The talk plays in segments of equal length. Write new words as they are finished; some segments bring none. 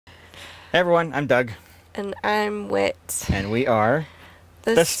Hey everyone, I'm Doug. And I'm Whit. And we are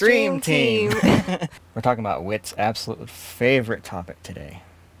the Stream Team. We're talking about Whit's absolute favorite topic today.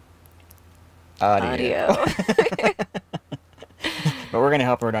 Audio. But we're going to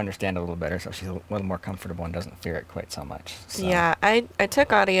help her to understand a little better so she's a little more comfortable and doesn't fear it quite so much. So. Yeah, I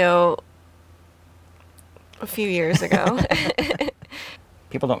took audio a few years ago.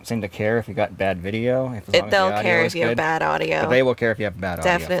 People don't seem to care if you got bad video. They'll care if you have bad audio. But they will care if you have bad audio.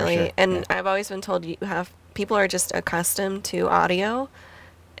 Definitely. For sure. And yeah. I've always been told people are just accustomed to audio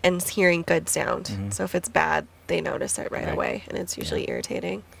and hearing good sound. Mm-hmm. So if it's bad, they notice it right away, and it's usually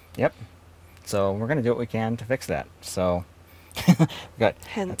irritating. Yep. So we're going to do what we can to fix that. So we've got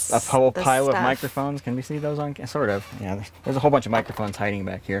a whole pile of microphones. Can we see those on? Sort of. Yeah. There's a whole bunch of microphones hiding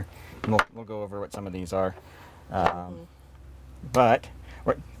back here. And we'll go over what some of these are. But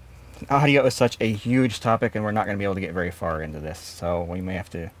audio is such a huge topic, and we're not going to be able to get very far into this. So we may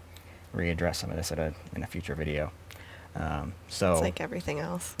have to readdress some of this in a future video. So it's like everything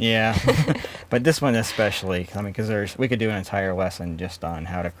else. Yeah. But this one especially, I mean, because we could do an entire lesson just on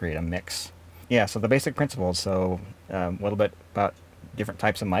how to create a mix. Yeah, so the basic principles. So a little bit about different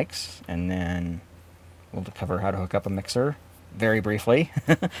types of mics, and then we'll cover how to hook up a mixer very briefly.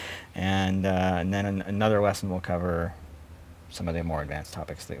 and then another lesson will cover some of the more advanced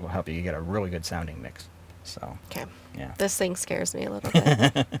topics that will help you get a really good sounding mix. So okay. Yeah. This thing scares me a little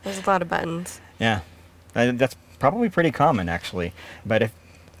bit. There's a lot of buttons. Yeah. That's probably pretty common, actually. But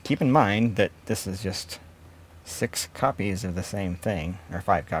keep in mind that this is just 6 copies of the same thing, or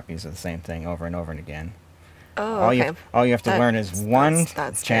 5 copies of the same thing over and over and again. Oh, okay. All you have to learn is one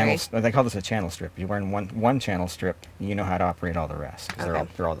that's channel. They call this a channel strip. You learn one channel strip, you know how to operate all the rest, because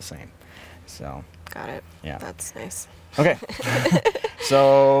they're all the same. So. Got it. Yeah. That's nice. Okay.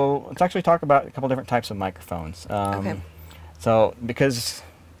 So let's actually talk about a couple different types of microphones. Okay. So because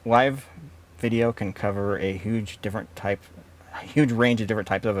live video can cover a huge range of different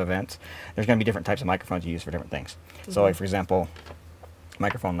types of events, there's going to be different types of microphones you use for different things. Mm-hmm. So like, for example, a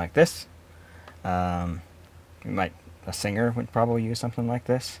microphone like this, a singer would probably use something like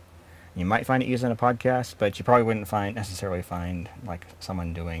this. You might find it used in a podcast, but you probably wouldn't necessarily find like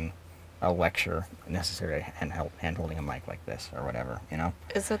someone doing a lecture necessarily hand holding a mic like this or whatever, you know.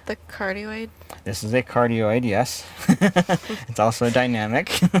 Is that the cardioid? This is a cardioid, yes. It's also a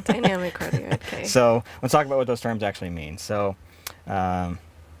dynamic. Dynamic cardioid, okay. So let's talk about what those terms actually mean. So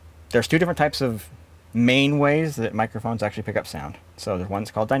there's 2 different types of main ways that microphones actually pick up sound. So there's one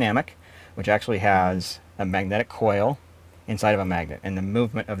that's called dynamic, which actually has a magnetic coil inside of a magnet, and the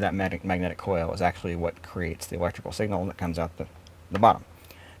movement of that magnetic coil is actually what creates the electrical signal that comes out the bottom.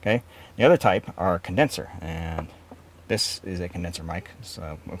 Okay. The other type are condenser, and this is a condenser mic.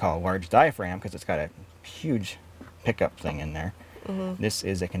 So we call it a large diaphragm because it's got a huge pickup thing in there. Mm-hmm. This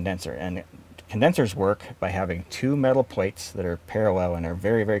is a condenser, and condensers work by having 2 metal plates that are parallel and are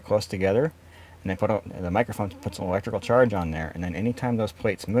very, very close together. And the microphone puts an electrical charge on there, and then anytime those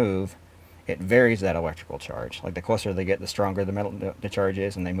plates move, it varies that electrical charge. Like the closer they get, the stronger the charge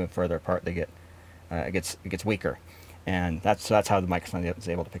is, and they move further apart, it gets weaker. And that's how the microphone is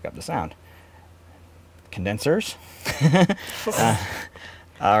able to pick up the sound. Condensers they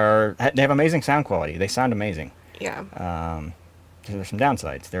have amazing sound quality. They sound amazing. Yeah. There's some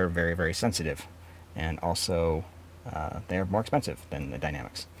downsides. They're very, very sensitive, and also they're more expensive than the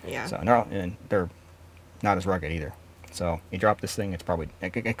dynamics. Yeah. So they're not as rugged either. So you drop this thing,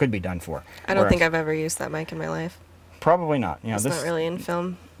 it could be done for. I don't think I've ever used that mic in my life. Probably not. You know, it's not really in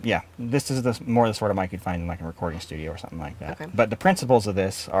film. Yeah, this is more the sort of mic you'd find in like a recording studio or something like that. Okay. But the principles of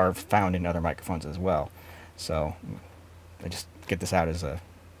this are found in other microphones as well. So I just get this out as a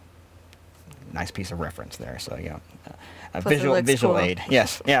nice piece of reference there. So you know, a visual cool. aid.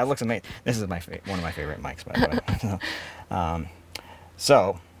 Yes, yeah, it looks amazing. This is one of my favorite mics, by the way.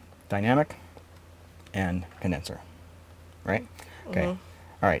 So dynamic and condenser, right? Okay. Mm-hmm.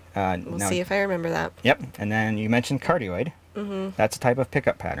 All right. We'll see if I remember that. Yep. And then you mentioned cardioid. Mm-hmm. That's a type of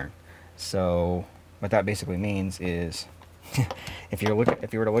pickup pattern. So what that basically means is, if you were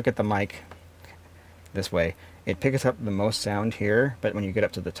to look at the mic this way, it picks up the most sound here, but when you get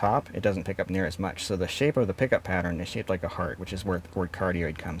up to the top, it doesn't pick up near as much. So the shape of the pickup pattern is shaped like a heart, which is where the word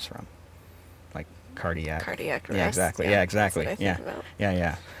cardioid comes from, like cardiac. Cardiac arrest. Yeah, exactly. Yeah, exactly. That's what I think about.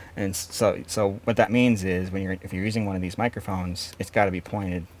 Yeah. And so what that means is if you're using one of these microphones, it's got to be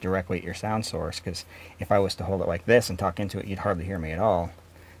pointed directly at your sound source, because if I was to hold it like this and talk into it, you'd hardly hear me at all.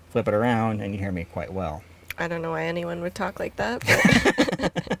 Flip it around and you'd hear me quite well. I don't know why anyone would talk like that. But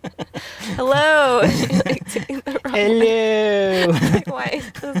hello. Hello. like, why?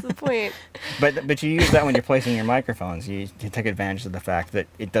 That's the point. But you use that when you're placing your microphones. You take advantage of the fact that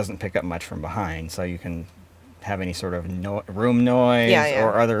it doesn't pick up much from behind, so you can have any sort of room noise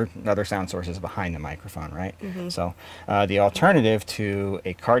or other sound sources behind the microphone, right? So the alternative to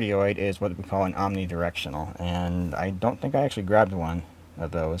a cardioid is what we call an omnidirectional, and I don't think I actually grabbed one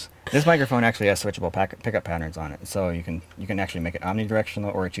of those. This microphone actually has switchable pickup patterns on it, so you can actually make it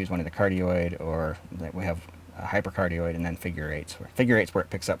omnidirectional or choose one of the cardioid, or we have a hypercardioid and then figure eights. Figure eights where it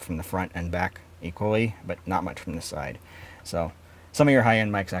picks up from the front and back equally, but not much from the side. So some of your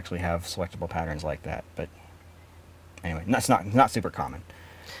high-end mics actually have selectable patterns like that, but anyway, that's not super common.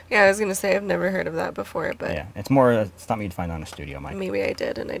 Yeah, I was gonna say I've never heard of that before, but yeah, it's something you'd find on a studio mic. Maybe I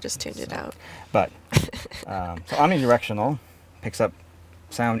did, and I just tuned it out. But so omnidirectional picks up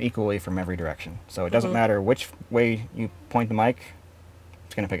sound equally from every direction. So it doesn't matter which way you point the mic,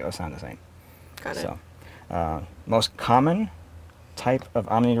 it's going to pick up the sound the same. Got it. So most common type of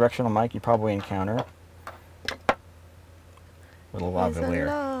omnidirectional mic you probably encounter, little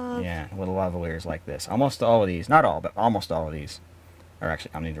lavalier. Yeah, little lavaliers like this. Almost all of these, not all, but almost all of these are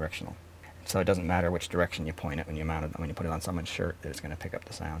actually omnidirectional. So it doesn't matter which direction you point it when you mount it, when you put it on someone's shirt, that it's going to pick up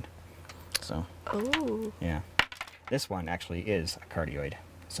the sound. So, yeah. This one actually is a cardioid.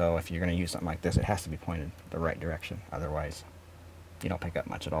 So if you're going to use something like this, it has to be pointed the right direction. Otherwise, you don't pick up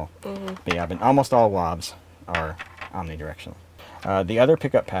much at all. But yeah, but almost all wobs are omnidirectional. The other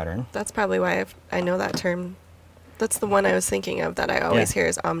pickup pattern... That's probably why I know that term. That's the one I was thinking of that I always hear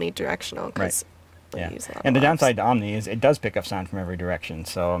is omnidirectional. Right. Yeah. And the downside to Omni is it does pick up sound from every direction.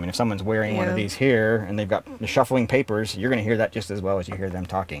 So, I mean, if someone's wearing one of these here and they've got the shuffling papers, you're going to hear that just as well as you hear them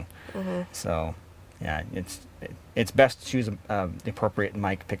talking. So, yeah, it's best to choose the appropriate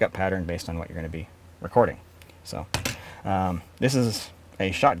mic pickup pattern based on what you're going to be recording. So, this is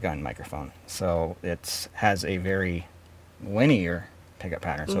a shotgun microphone. So, it has a very linear pickup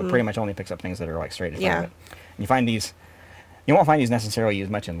pattern. So, it pretty much only picks up things that are like straight in front of it. And you find these... You won't find these necessarily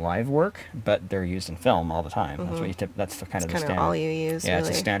used much in live work, but they're used in film all the time. That's what you that's the kind of the standard. All you use. Yeah, really.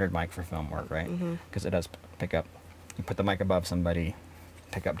 It's a standard mic for film work, right? Because it does pick up. You put the mic above somebody,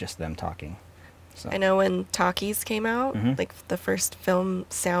 pick up just them talking. So. I know when talkies came out, like the first film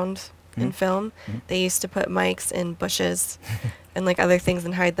sound in film, they used to put mics in bushes and like other things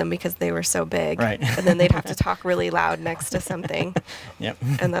and hide them because they were so big. Right. And then they'd have to talk really loud next to something. Yep.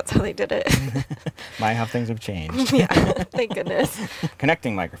 And that's how they did it. My, how things have changed. Yeah, thank goodness.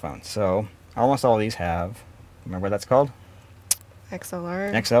 Connecting microphones. So almost all of these have, remember what that's called?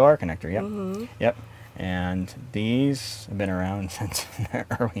 XLR. XLR connector, yep. Yep. And these have been around since the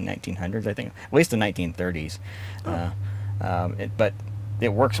early 1900s, I think, at least the 1930s. But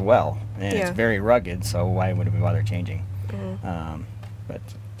it works well, and it's very rugged, so why would we bother changing? But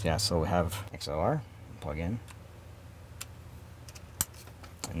yeah, so we have XLR, plug in,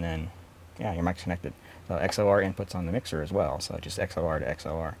 and then your mic's connected. So XLR inputs on the mixer as well, so just XLR to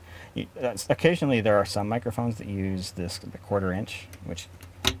XLR. Occasionally there are some microphones that use the 1/4 inch, which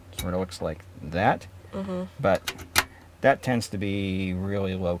sort of looks like that, but that tends to be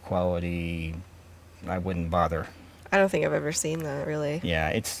really low quality. I wouldn't bother. I don't think I've ever seen that, really.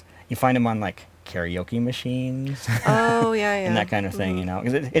 Yeah, you find them on like karaoke machines. Oh, yeah, yeah. And that kind of thing, you know,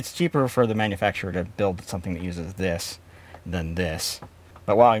 because it's cheaper for the manufacturer to build something that uses this than this.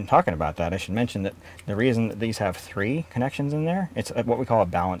 But while I'm talking about that, I should mention that the reason that these have 3 connections in there, it's what we call a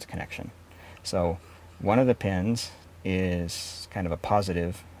balance connection. So one of the pins is kind of a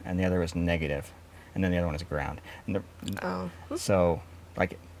positive, and the other is negative, and then the other one is ground. And so,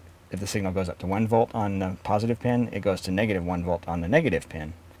 like, if the signal goes up to 1 volt on the positive pin, it goes to negative 1 volt on the negative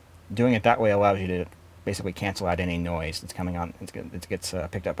pin. Doing it that way allows you to basically cancel out any noise that's coming on. It gets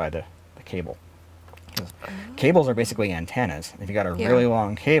picked up by the cable. Cables are basically antennas. If you got a really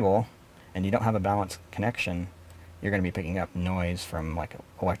long cable and you don't have a balanced connection, you're going to be picking up noise from like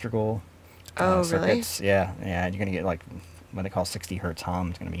electrical circuits. Really? Yeah. You're going to get like what they call 60 hertz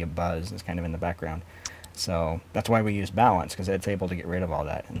hum. It's going to be a buzz. It's kind of in the background. So that's why we use balance, because it's able to get rid of all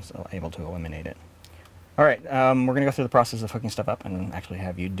that and it's able to eliminate it. All right, we're going to go through the process of hooking stuff up and actually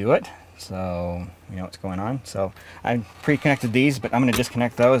have you do it, so you know what's going on. So I pre-connected these, but I'm going to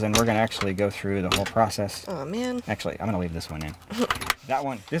disconnect those, and we're going to actually go through the whole process. Oh, man. Actually, I'm going to leave this one in.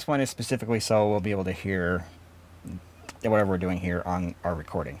 This one is specifically so we'll be able to hear whatever we're doing here on our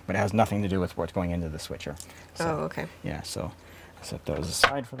recording, but it has nothing to do with what's going into the switcher. So, okay. Yeah, so I'll set those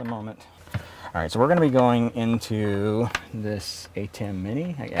aside for the moment. All right, so we're going to be going into this ATEM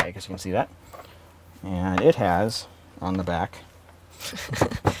Mini. I guess you can see that. And it has, on the back...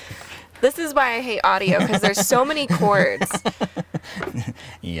 This is why I hate audio, because there's so many cords.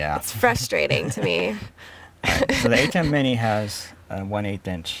 Yeah. It's frustrating to me. Right, so the ATEM Mini has a 1/8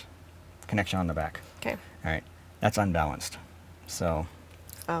 inch connection on the back. Okay. All right, that's unbalanced. So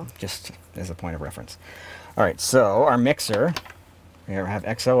Oh. just as a point of reference. All right, so our mixer, we have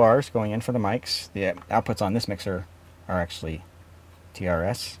XLRs going in for the mics. The outputs on this mixer are actually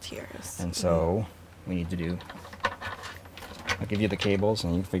TRS. TRS. And so we need to do, I'll give you the cables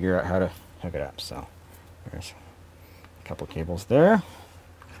and you figure out how to hook it up. So there's a couple cables there.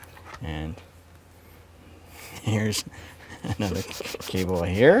 And here's another cable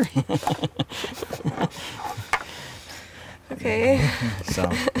here. Okay. So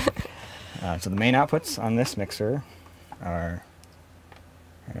the main outputs on this mixer are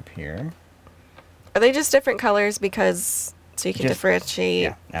right up here. Are they just different colors because so you can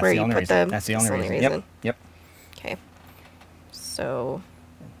differentiate where you put them? That's the only reason. Yep. Okay. So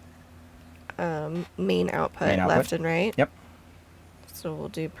main output left and right. Yep. So we'll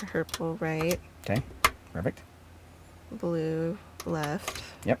do purple right. Okay. Perfect. Blue left.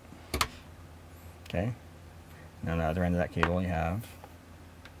 Yep. Okay. And on the other end of that cable you have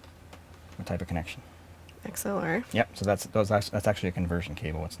what type of connection? XLR. Yep. So that's actually a conversion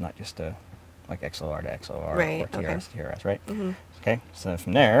cable. It's not just a like XLR to XLR right, or TRS to TRS, right? Mm-hmm. Okay. So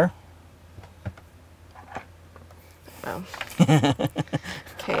from there. Wow.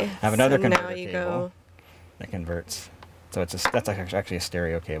 Okay. I have another so converter now you cable go. that converts. So that's actually a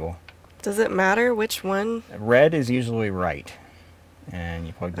stereo cable. Does it matter which one? Red is usually right, and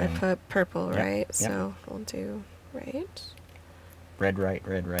you plug I in. put purple Yep, right, yep. so we'll do right. Red right,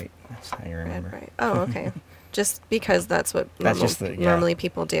 red right. That's how you remember. Red right. Oh, okay. Just because that's what normally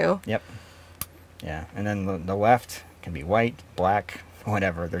people do. Yep. Yeah, and then the left can be white, black,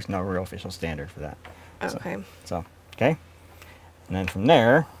 whatever. There's no real official standard for that. Okay. So okay, and then from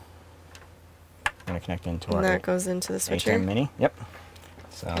there, I'm gonna connect into our. That goes into the switcher. A10 Mini. Yep.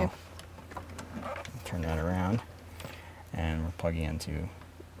 So Okay. turn that around, and we're plugging into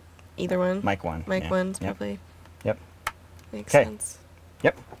either one. mic one. Mic yeah. one's Yep. probably Yep. makes 'Kay. sense.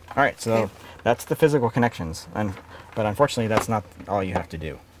 Yep. All right. So Okay. that's the physical connections, but unfortunately, that's not all you have to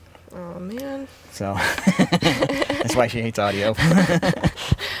do. Oh man. So that's why she hates audio.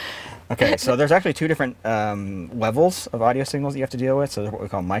 Okay, so there's actually two different levels of audio signals that you have to deal with. So there's what we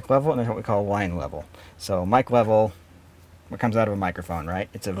call mic level and there's what we call line level. So mic level, what comes out of a microphone, right?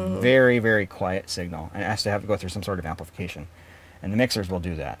 It's a very, very quiet signal, and it has to go through some sort of amplification. And the mixers will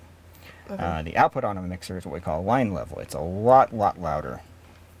do that. Okay. The output on a mixer is what we call line level. It's a lot louder,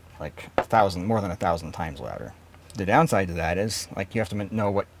 like more than 1,000 times louder. The downside to that is, like, you have to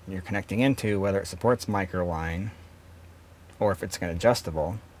know what you're connecting into, whether it supports mic or line, or if it's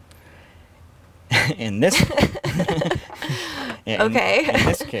adjustable. In this in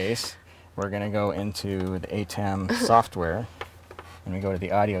this case, we're going to go into the ATEM software, and we go to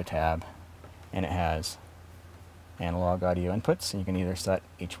the audio tab, and it has analog audio inputs, and you can either set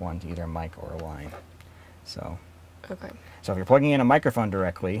each one to either a mic or a line. So Okay. if you're plugging in a microphone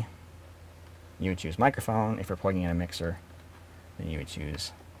directly, you would choose microphone. If you're plugging in a mixer, then you would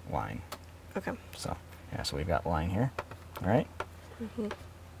choose line. Okay. So yeah, so we've got line here. All right. Mm-hmm.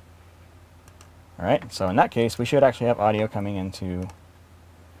 All right, so in that case, we should actually have audio coming into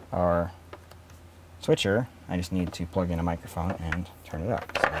our switcher. I just need to plug in a microphone and turn it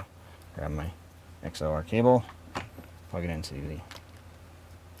up. So grab my XLR cable, plug it into the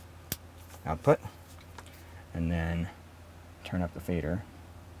output, and then turn up the fader.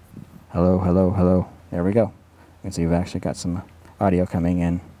 Hello, hello, hello. There we go. You can see we've actually got some audio coming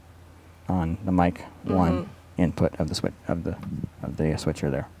in on the mic one input of the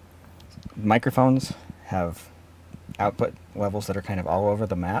switcher there. Microphones have output levels that are kind of all over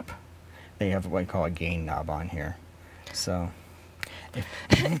the map. They have what we call a gain knob on here. So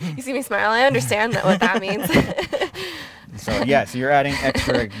You see me smile. I understand what that means. so yeah, so you're adding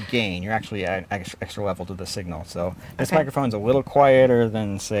extra gain. You're actually adding extra level to the signal. So this microphone's a little quieter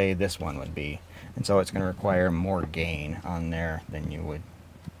than, say, this one would be. And so it's going to require more gain on there than you would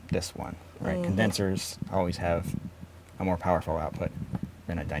this one. Right? Condensers always have a more powerful output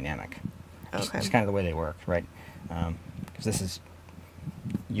than a dynamic. Just kind of the way they work, right? Because this is,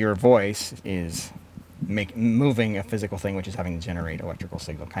 your voice is moving a physical thing, which is having to generate electrical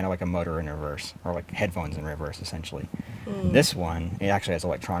signal, kind of like a motor in reverse, or like headphones in reverse, essentially. This one, it actually has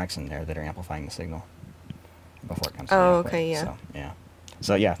electronics in there that are amplifying the signal before it comes to the output. Okay, yeah.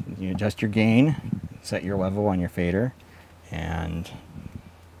 So yeah, you adjust your gain, set your level on your fader, and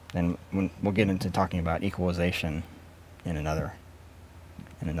then we'll get into talking about equalization in another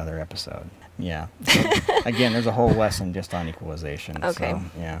episode. Yeah. So again, there's a whole lesson just on equalization. Okay. So,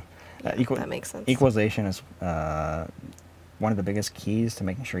 yeah. That makes sense. Equalization is one of the biggest keys to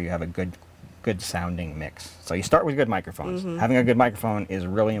making sure you have a good good sounding mix. So you start with good microphones. Mm-hmm. Having a good microphone is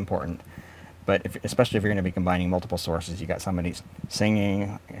really important. But especially if you're going to be combining multiple sources, you got somebody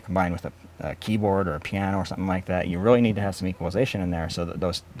singing combined with a keyboard or a piano or something like that, you really need to have some equalization in there so that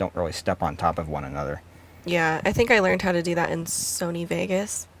those don't really step on top of one another. Yeah, I think I learned how to do that in Sony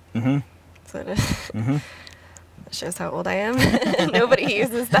Vegas. Mm-hmm. So Mm-hmm. that shows how old I am. Nobody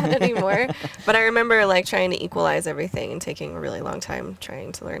uses that anymore. But I remember like trying to equalize everything and taking a really long time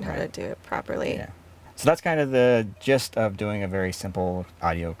trying to learn how to do it properly. Yeah. So that's kind of the gist of doing a very simple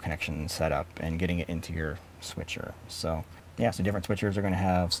audio connection setup and getting it into your switcher. So yeah, so different switchers are going to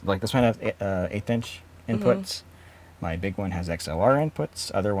have, like this one has 1/8" inputs. My big one has XLR inputs.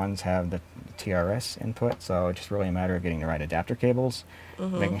 Other ones have the TRS input. So it's just really a matter of getting the right adapter cables,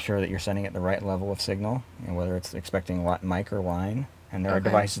 making sure that you're sending it the right level of signal, and whether it's expecting mic or line. And there are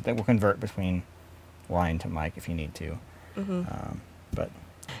devices that will convert between line to mic if you need to. But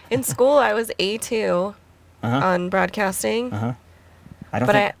in school, I was A2 on broadcasting. I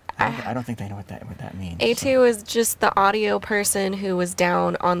don't think they know what that means. A2 is just the audio person who was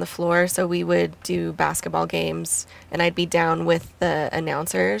down on the floor. So we would do basketball games, and I'd be down with the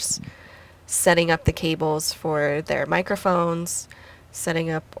announcers, setting up the cables for their microphones, setting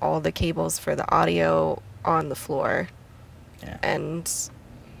up all the cables for the audio on the floor. Yeah. And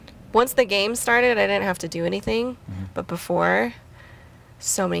once the game started, I didn't have to do anything. But before,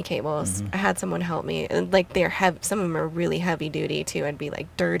 so many cables. I had someone help me, and like they're heavy. Some of them are really heavy duty too. I'd be like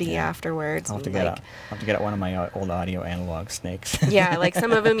dirty afterwards. I'll have to get out one of my old audio analog snakes. Yeah, like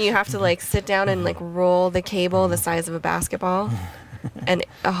some of them you have to like sit down and like roll the cable the size of a basketball, and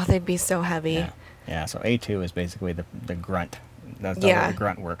they'd be so heavy. Yeah. So A2 is basically the grunt. That's the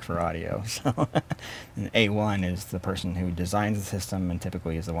grunt work for audio. So and A1 is the person who designs the system and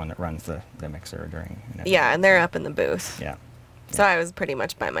typically is the one that runs the mixer during. Yeah, and they're up in the booth. Yeah. So I was pretty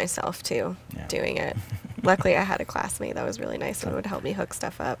much by myself too, doing it. Luckily, I had a classmate that was really nice and would help me hook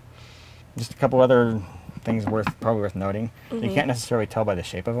stuff up. Just a couple other things probably worth noting. You can't necessarily tell by the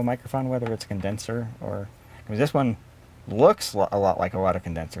shape of a microphone whether it's a condenser or. Because this one looks a lot like a lot of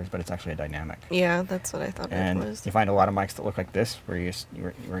condensers, but it's actually a dynamic. Yeah, that's what I thought it was. And you find a lot of mics that look like this, where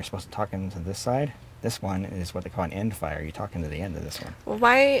you're supposed to talk into this side. This one is what they call an end fire. You talk into the end of this one. Well,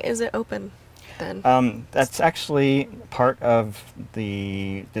 why is it open then? That's actually part of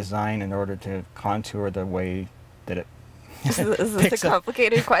the design in order to contour the way that it. Is this a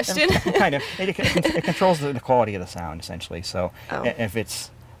complicated question? Kind of. It controls the quality of the sound, essentially. So if it's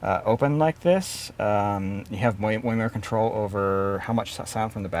open like this, you have way more control over how much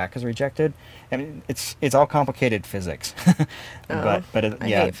sound from the back is rejected. I mean, it's all complicated physics. I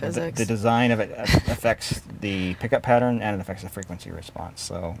hate physics. The design of it affects the pickup pattern and it affects the frequency response.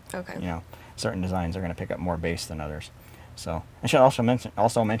 So certain designs are going to pick up more bass than others. So I should also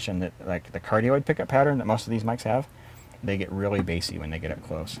mention that like the cardioid pickup pattern that most of these mics have, they get really bassy when they get up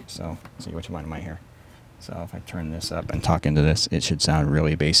close. So let's see which one am I here. So if I turn this up and talk into this, it should sound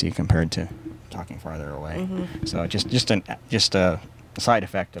really bassy compared to talking farther away. So just a side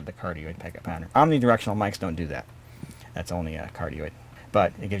effect of the cardioid pickup pattern. Omnidirectional mics don't do that. That's only a cardioid,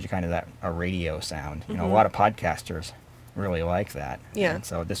 but it gives you kind of a radio sound. You know, a lot of podcasters really like that. Yeah. And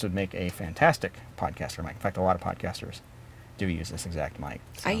so this would make a fantastic podcaster mic. In fact, a lot of podcasters do use this exact mic.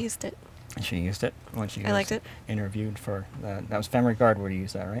 So. I used it. She used it when she I liked it. Interviewed for that was FemRegard where you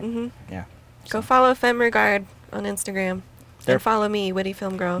use that, right? Yeah. Go follow FemRegard on Instagram. And follow me, Witty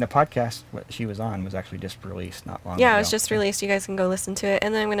Film Girl. The podcast what she was on was actually just released not long ago. Yeah, it was just released. You guys can go listen to it.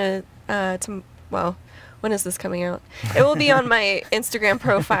 And then I'm going to, when is this coming out? It will be on my Instagram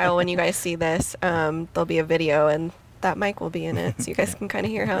profile when you guys see this. There'll be a video and that mic will be in it. So you guys can kind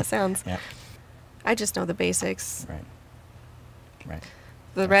of hear how it sounds. Yeah. I just know the basics. Right.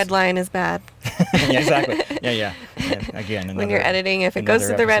 The red line is bad. Yeah, exactly. Yeah. And again, when you're editing, if it goes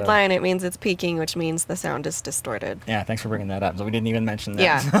to the red line, it means it's peaking, which means the sound is distorted. Yeah, thanks for bringing that up. So we didn't even mention that.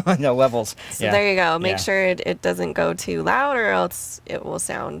 Yeah. No levels. So there you go. Make sure it doesn't go too loud, or else it will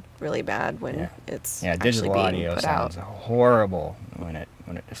sound really bad when it's digital actually audio being put sounds out. Horrible when it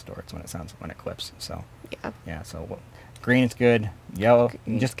distorts, when it clips. So so green is good. Yellow,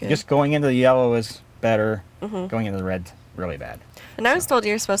 just going into the yellow is better. Going into the red's really bad. And I was told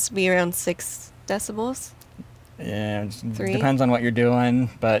you're supposed to be around 6 decibels. Yeah, 3? Depends on what you're doing,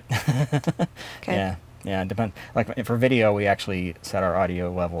 but okay. Yeah, it depends. Like for video, we actually set our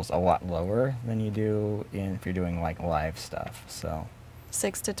audio levels a lot lower than you do if you're doing like live stuff. So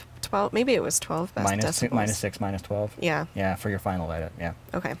 6 to 12, maybe it was 12 decibels. Minus 6, minus 12. Yeah. Yeah, for your final edit. Yeah.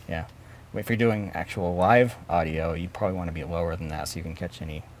 Okay. Yeah. If you're doing actual live audio, you probably want to be lower than that so you can catch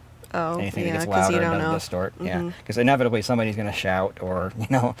any Oh, anything yeah, that gets 'cause you louder don't doesn't know. distort. Yeah, Mhm. because inevitably somebody's going to shout, or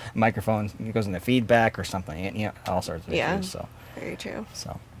microphone goes into feedback or something. And, all sorts of Yeah. issues. So, Very true.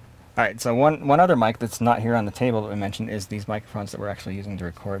 all right. So one other mic that's not here on the table that we mentioned is these microphones that we're actually using to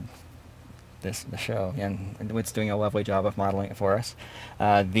record the show, and Whit's doing a lovely job of modeling it for us.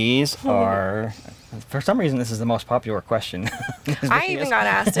 These are, for some reason, this is the most popular question. I even got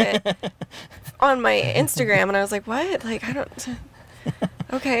asked it on my Instagram, and I was like, "What? Like, I don't."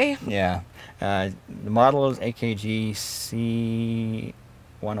 Okay. Yeah. The model is AKG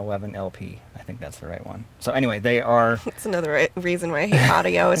C111LP. I think that's the right one. So anyway, they are. That's another reason why I hate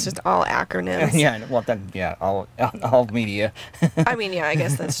audio. It's just all acronyms. Yeah. Well, then, yeah. All media. I mean, yeah, I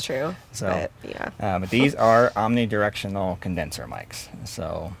guess that's true. So, but yeah. but these are omnidirectional condenser mics.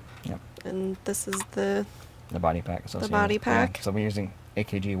 So, yep. And this is the body pack associated. body Yeah, pack. so we're using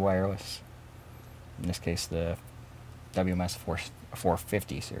AKG wireless. In this case, the WMS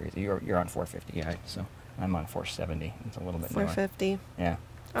 450 series. You're on 450, yeah. So I'm on 470. It's a little bit newer. 450. Yeah.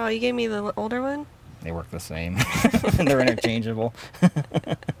 Oh, you gave me the older one? They work the same. They're interchangeable.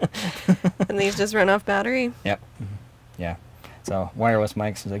 And these just run off battery? Yep. Yeah. So wireless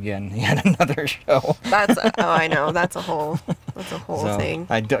mics is again yet another show. I know. That's a whole So thing.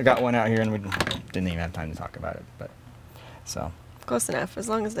 I got one out here and we didn't even have time to talk about it, but so. Close enough, as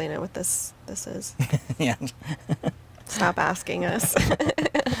long as they know what this is. Yeah. Stop asking us.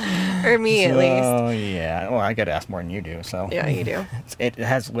 Or me, at least. Oh, yeah. Well, I got to ask more than you do, so. Yeah, you do. It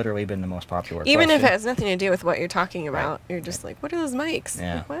has literally been the most popular Even if it question. has nothing to do with what you're talking about, Right. you're just like, what are those mics?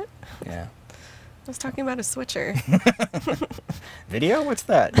 Yeah. Like, what? Yeah. I was talking about a switcher. Video? What's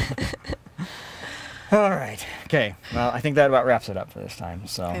that? All right. Okay. Well, I think that about wraps it up for this time.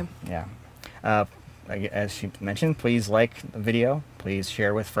 So, Okay. yeah. As she mentioned, please like the video. Please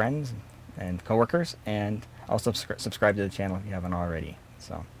share with friends and coworkers, and also subscribe to the channel if you haven't already.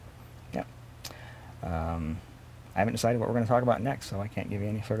 So, yeah. I haven't decided what we're going to talk about next, so I can't give you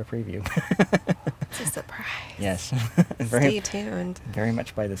any sort of preview. It's a surprise. Yes. Stay tuned. Very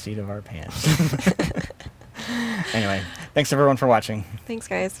much by the seat of our pants. Anyway, thanks everyone for watching. Thanks,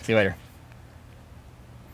 guys. See you later.